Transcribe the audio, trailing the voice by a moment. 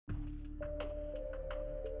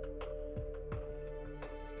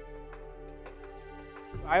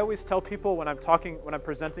I always tell people when I'm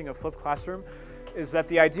presenting a flipped classroom, is that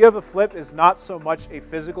the idea of a flip is not so much a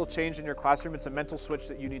physical change in your classroom, it's a mental switch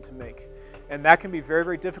that you need to make. And that can be very,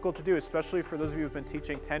 very difficult to do, especially for those of you who've been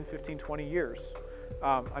teaching 10, 15, 20 years.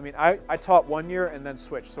 I taught 1 year and then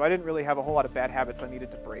switched, so I didn't really have a whole lot of bad habits I needed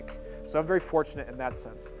to break. So I'm very fortunate in that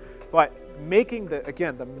sense. But making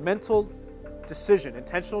the mental decision,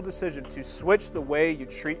 intentional decision to switch the way you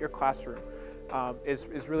treat your classroom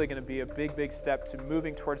is really going to be a big, big step to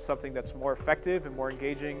moving towards something that's more effective and more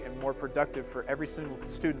engaging and more productive for every single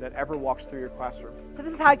student that ever walks through your classroom. So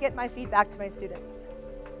this is how I get my feedback to my students.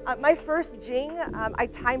 My first Jing, I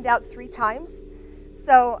timed out 3 times.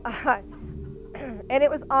 So, and it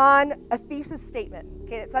was on a thesis statement.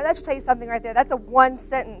 Okay, so that should tell you something right there. That's a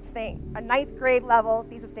 1-sentence thing, a 9th grade level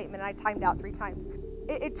thesis statement, and I timed out 3 times.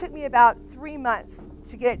 It took me about 3 months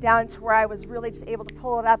to get it down to where I was really just able to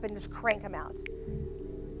pull it up and just crank them out.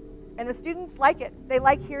 And the students like it. They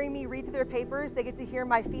like hearing me read through their papers. They get to hear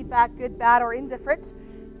my feedback, good, bad, or indifferent.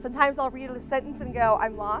 Sometimes I'll read a sentence and go,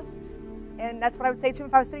 I'm lost. And that's what I would say to them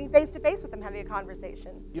if I was sitting face to face with them having a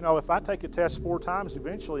conversation. You know, if I take a test 4 times,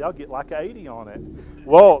 eventually I'll get like an 80 on it.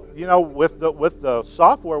 Well, you know, with the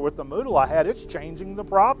software, with the Moodle I had, it's changing the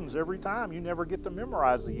problems every time. You never get to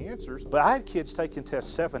memorize the answers. But I had kids taking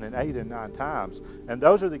tests 7 and 8 and 9 times. And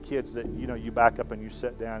those are the kids that, you know, you back up and you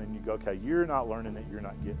sit down and you go, okay, you're not learning it, you're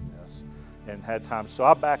not getting this. And had time. So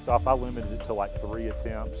I backed off. I limited it to like 3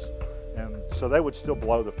 attempts. And so they would still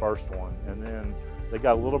blow the first one. And then they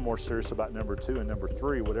got a little more serious about number 2 and number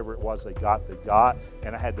 3, whatever it was they got,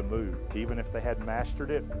 and I had to move. Even if they hadn't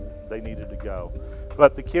mastered it, they needed to go.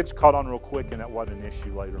 But the kids caught on real quick, and that wasn't an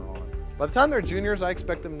issue later on. By the time they're juniors, I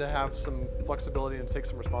expect them to have some flexibility and to take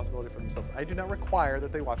some responsibility for themselves. I do not require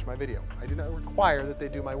that they watch my video. I do not require that they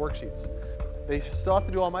do my worksheets. They still have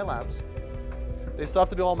to do all my labs. They still have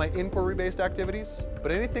to do all my inquiry-based activities,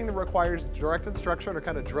 but anything that requires direct instruction or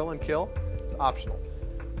kind of drill and kill, it's optional.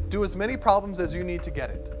 Do as many problems as you need to get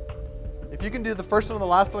it. If you can do the first one and the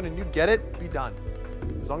last one and you get it, be done.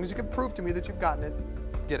 As long as you can prove to me that you've gotten it,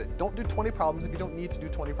 get it. Don't do 20 problems if you don't need to do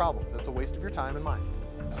 20 problems. That's a waste of your time and mine.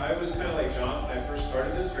 I was kind of like John when I first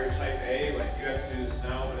started this, very type A, like you have to do this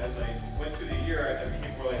now, but as I went through the year, I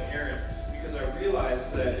became more like Aaron, because I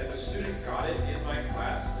realized that if a student got it in my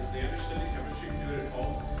class, if they understood the chemistry and do it at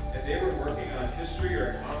home, if they were working on history or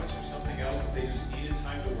economics or something else that they just needed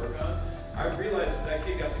time to work on, I realized that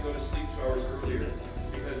kid got to go to sleep 2 hours earlier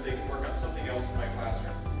because they could work on something else in my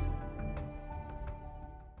classroom.